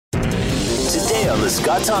Today on The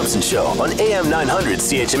Scott Thompson Show on AM 900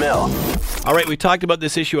 CHML. All right, we've talked about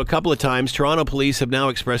this issue a couple of times. Toronto police have now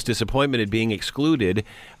expressed disappointment at being excluded.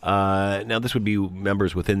 Now, this would be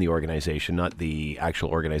members within the organization, not the actual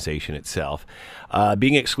organization itself.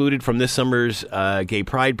 Being excluded from this summer's Gay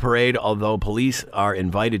Pride Parade, although police are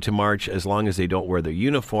invited to march as long as they don't wear their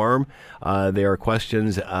uniform. There are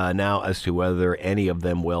questions now as to whether any of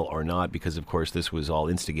them will or not, because, of course, this was all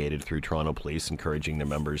instigated through Toronto police, encouraging their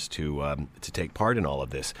members to take part in all of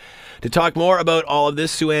this. To talk more about all of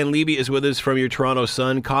this, Sue-Ann Levy is with us from your Toronto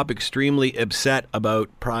Sun. Cop extremely upset about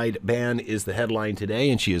Pride ban is the headline today,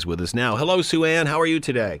 and she is with us now. Hello, Sue-Ann. How are you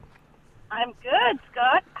today? I'm good,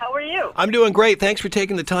 Scott. How are you? I'm doing great. Thanks for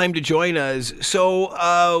taking the time to join us.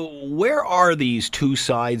 So, where are these two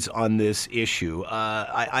sides on this issue?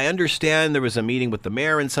 I understand there was a meeting with the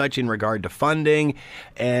mayor and such in regard to funding,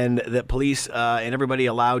 and that police and everybody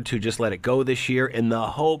allowed to just let it go this year in the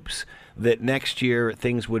hopes that next year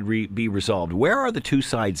things would be resolved. Where are the two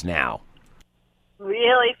sides now?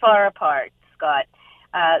 Really far apart, Scott.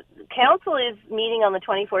 Council is meeting on the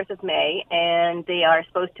 24th of May, and they are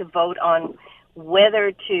supposed to vote on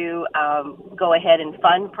whether to go ahead and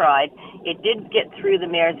fund Pride. It did get through the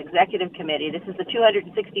mayor's executive committee. This is the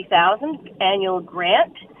 $260,000 annual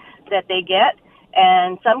grant that they get,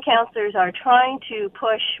 and some councillors are trying to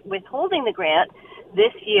push withholding the grant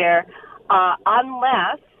this year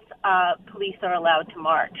unless police are allowed to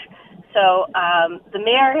march. So the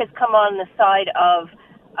mayor has come on the side of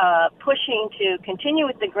pushing to continue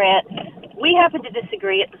with the grant. We happen to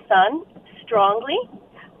disagree at the Sun strongly,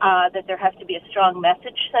 that there has to be a strong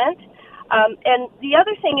message sent. And the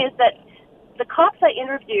other thing is that the cops I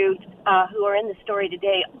interviewed who are in the story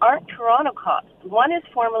today aren't Toronto cops. One is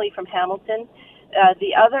formerly from Hamilton.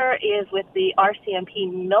 The other is with the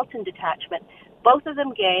RCMP Milton detachment. Both of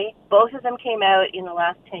them gay. Both of them came out in the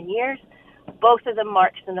last 10 years. Both of them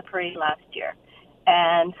marched in the parade last year.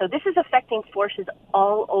 And so this is affecting forces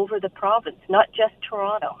all over the province, not just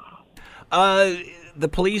Toronto. The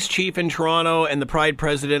police chief in Toronto and the Pride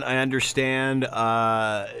president, I understand,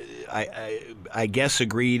 I guess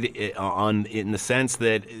agreed in the sense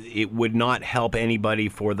that it would not help anybody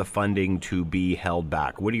for the funding to be held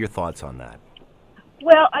back. What are your thoughts on that?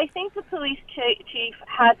 Well, I think the police chief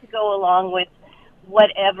had to go along with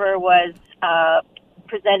whatever was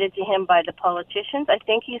presented to him by the politicians. I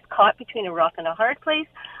think he's caught between a rock and a hard place.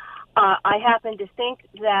 I happen to think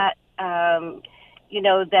that,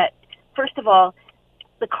 that first of all,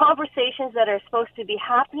 the conversations that are supposed to be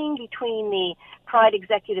happening between the Pride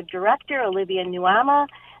Executive Director, Olivia Nuama,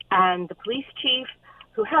 and the police chief,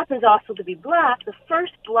 who happens also to be Black, the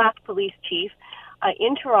first Black police chief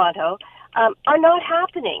in Toronto, are not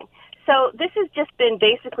happening. So this has just been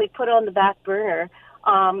basically put on the back burner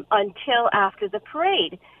until after the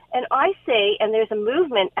parade. And I say, and there's a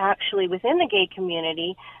movement actually within the gay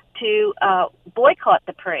community to boycott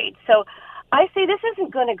the parade. So I say this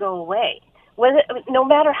isn't going to go away. No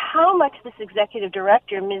matter how much this executive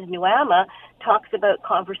director, Ms. Nuama, talks about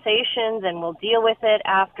conversations and we'll deal with it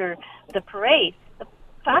after the parade, the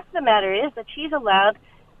fact of the matter is that she's allowed,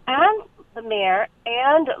 and the mayor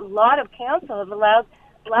and a lot of council have allowed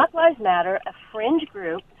Black Lives Matter, a fringe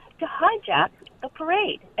group, to hijack the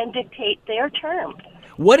parade and dictate their term.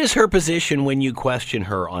 What is her position when you question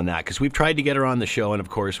her on that? Because we've tried to get her on the show and, of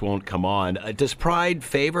course, won't come on. Does Pride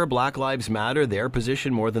favor Black Lives Matter, their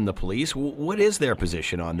position, more than the police? What is their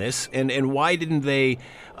position on this? And why did they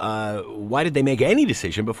make any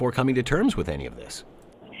decision before coming to terms with any of this?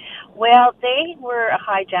 Well, they were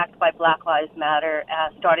hijacked by Black Lives Matter,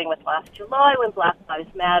 starting with last July when Black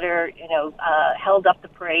Lives Matter, held up the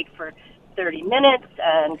parade for 30 minutes.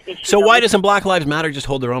 And so why doesn't Black Lives Matter just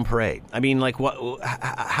hold their own parade? I mean, like,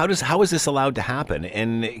 how is this allowed to happen?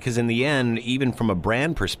 And because in the end, even from a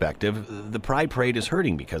brand perspective, the Pride Parade is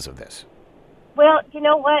hurting because of this. Well, you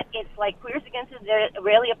know what? It's like Queers Against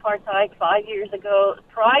Israeli Apartheid 5 years ago.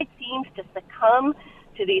 Pride seems to succumb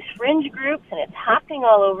to these fringe groups, and it's happening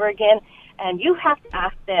all over again. And you have to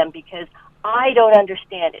ask them, because I don't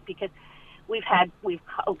understand it. Because we've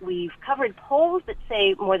covered polls that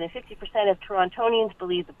say more than 50% of Torontonians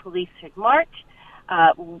believe the police should march.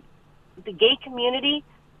 The gay community,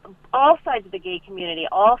 all sides of the gay community,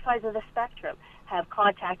 all sides of the spectrum, have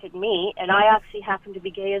contacted me, and I actually happen to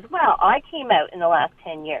be gay as well. I came out in the last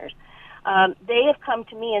 10 years. They have come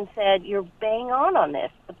to me and said, you're bang on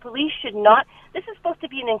this. The police should not. This is supposed to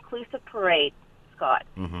be an inclusive parade, Scott.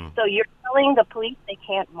 Mm-hmm. So you're telling the police they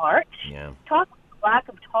can't march? Yeah. Talk about lack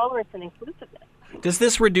of tolerance and inclusiveness. Does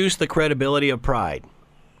this reduce the credibility of Pride?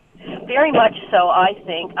 Very much so, I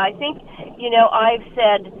think. I think, I've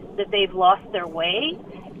said that they've lost their way,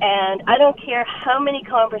 And I don't care how many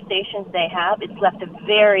conversations they have. It's left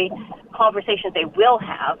conversations they will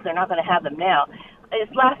have. They're not going to have them now.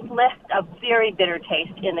 It's left a very bitter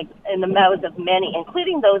taste in the mouths of many,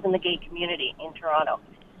 including those in the gay community in Toronto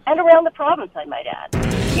and around the province, I might add.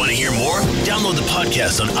 Want to hear more? Download the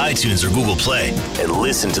podcast on iTunes or Google Play and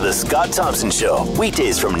listen to The Scott Thompson Show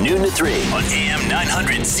weekdays from noon to 3 on AM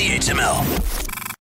 900 CHML.